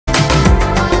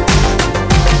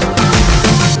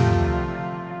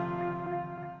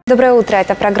Доброе утро,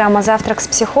 это программа «Завтрак с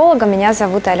психологом», меня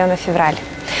зовут Алена Февраль.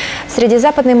 Среди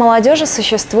западной молодежи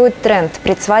существует тренд –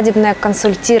 предсвадебное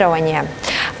консультирование.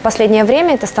 В последнее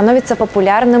время это становится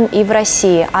популярным и в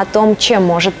России. О том, чем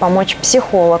может помочь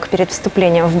психолог перед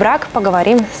вступлением в брак,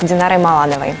 поговорим с Динарой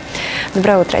Малановой.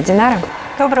 Доброе утро, Динара.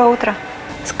 Доброе утро.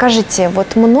 Скажите,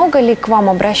 вот много ли к вам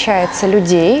обращается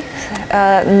людей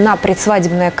на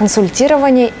предсвадебное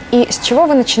консультирование и с чего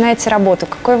вы начинаете работу?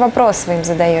 Какой вопрос вы им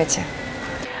задаете?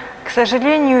 К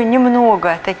сожалению,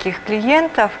 немного таких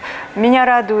клиентов. Меня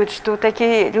радует, что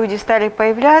такие люди стали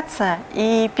появляться.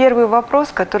 И первый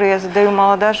вопрос, который я задаю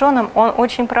молодоженам, он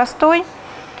очень простой,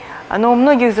 но у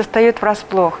многих застает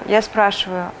врасплох. Я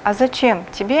спрашиваю: а зачем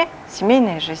тебе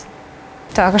семейная жизнь?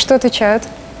 Так, а что отвечают?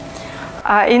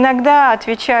 Иногда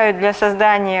отвечают: для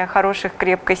создания хороших,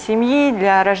 крепкой семьи,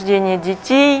 для рождения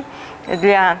детей,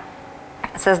 для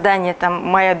создания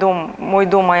мой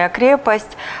дом, моя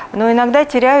крепость. Но иногда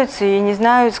теряются и не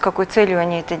знают, с какой целью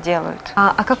они это делают.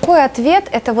 А какой ответ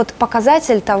 – это вот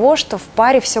показатель того, что в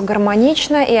паре все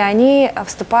гармонично и они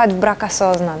вступают в брак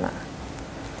осознанно?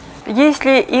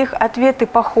 Если их ответы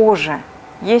похожи,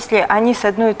 если они с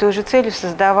одной и той же целью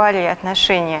создавали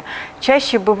отношения.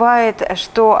 Чаще бывает,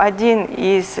 что один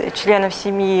из членов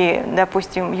семьи,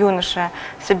 допустим, юноша,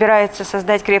 собирается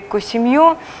создать крепкую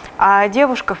семью, а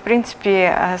девушка, в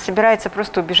принципе, собирается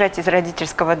просто убежать из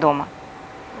родительского дома.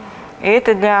 И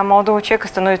это для молодого человека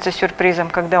становится сюрпризом,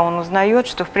 когда он узнает,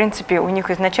 что, в принципе, у них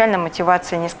изначально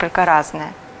мотивация несколько разная.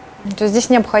 То есть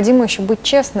здесь необходимо еще быть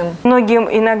честным. Многим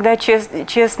иногда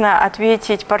честно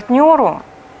ответить партнеру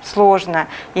сложно,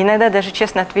 и иногда даже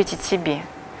честно ответить себе.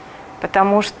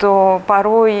 Потому что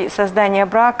порой создание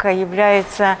брака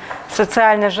является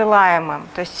социально желаемым.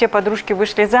 То есть все подружки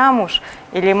вышли замуж,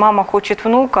 или мама хочет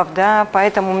внуков, да,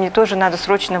 поэтому мне тоже надо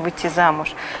срочно выйти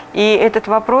замуж. И этот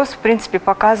вопрос, в принципе,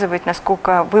 показывает,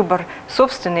 насколько выбор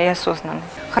собственный и осознанный.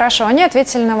 Хорошо, они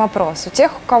ответили на вопрос. У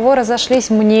тех, у кого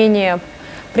разошлись мнения,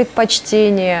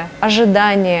 предпочтения,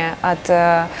 ожидания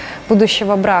от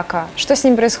будущего брака. Что с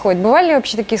ним происходит? Бывали ли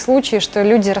вообще такие случаи, что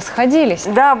люди расходились?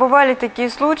 Да, бывали такие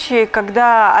случаи,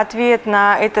 когда ответ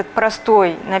на этот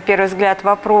простой, на первый взгляд,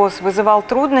 вопрос вызывал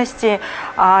трудности,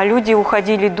 а люди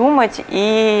уходили думать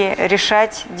и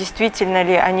решать, действительно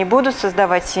ли они будут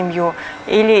создавать семью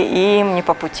или им не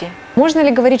по пути. Можно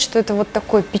ли говорить, что это вот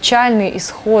такой печальный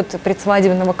исход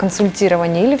предсвадебного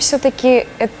консультирования? Или все-таки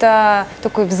это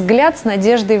такой взгляд с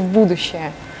надеждой в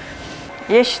будущее?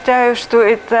 Я считаю, что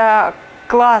это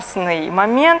классный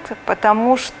момент,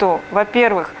 потому что,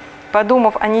 во-первых,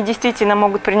 подумав, они действительно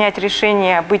могут принять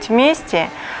решение быть вместе,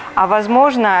 а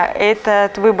возможно,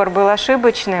 этот выбор был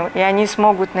ошибочным, и они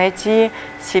смогут найти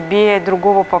себе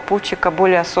другого попутчика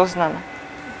более осознанно.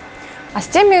 А с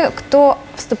теми, кто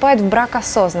вступает в брак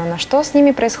осознанно, что с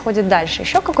ними происходит дальше?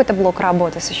 Еще какой-то блок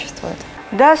работы существует?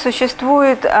 Да,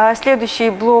 существует следующий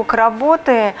блок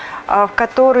работы, в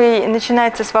который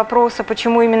начинается с вопроса,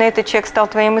 почему именно этот человек стал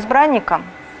твоим избранником.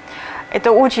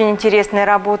 Это очень интересная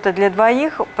работа для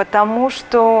двоих, потому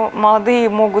что молодые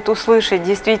могут услышать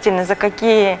действительно, за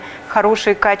какие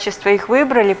хорошие качества их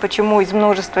выбрали, почему из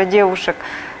множества девушек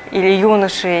или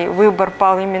юношей выбор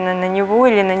пал именно на него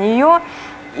или на нее.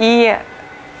 И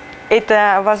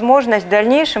это возможность в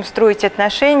дальнейшем строить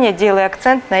отношения, делая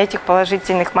акцент на этих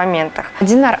положительных моментах.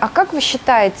 Динар, а как вы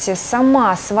считаете,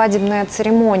 сама свадебная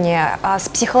церемония с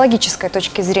психологической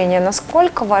точки зрения,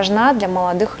 насколько важна для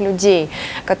молодых людей,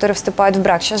 которые вступают в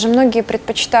брак? Сейчас же многие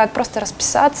предпочитают просто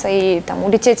расписаться и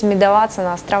улететь медоваться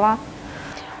на острова.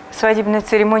 Свадебная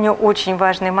церемония – очень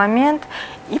важный момент,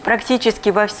 и практически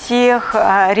во всех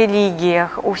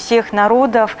религиях, у всех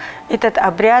народов этот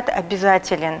обряд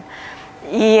обязателен.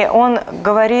 И он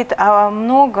говорит о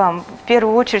многом. В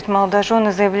первую очередь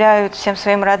молодожены заявляют всем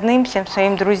своим родным, всем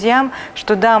своим друзьям,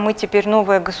 что да, мы теперь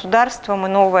новое государство, мы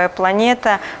новая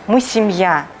планета, мы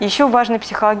семья. Еще важный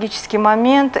психологический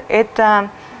момент – это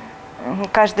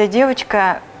каждая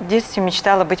девочка в детстве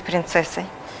мечтала быть принцессой.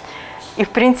 И, в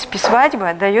принципе,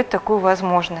 свадьба дает такую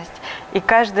возможность. И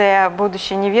каждая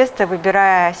будущая невеста,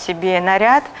 выбирая себе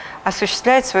наряд,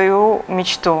 осуществляет свою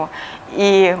мечту.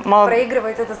 И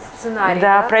проигрывает этот сценарий.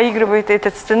 Да, проигрывает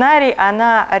этот сценарий.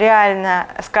 Она реально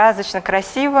сказочно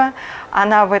красива.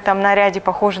 Она в этом наряде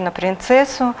похожа на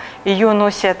принцессу. Ее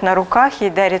носят на руках, ей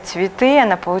дарят цветы.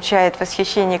 Она получает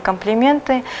восхищение и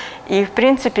комплименты. И, в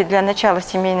принципе, для начала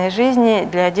семейной жизни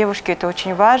для девушки это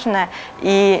очень важно.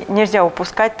 И нельзя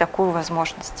упускать такую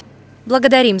возможность.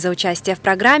 Благодарим за участие в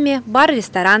программе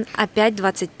 «Бар-ресторан. Опять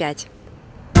 25».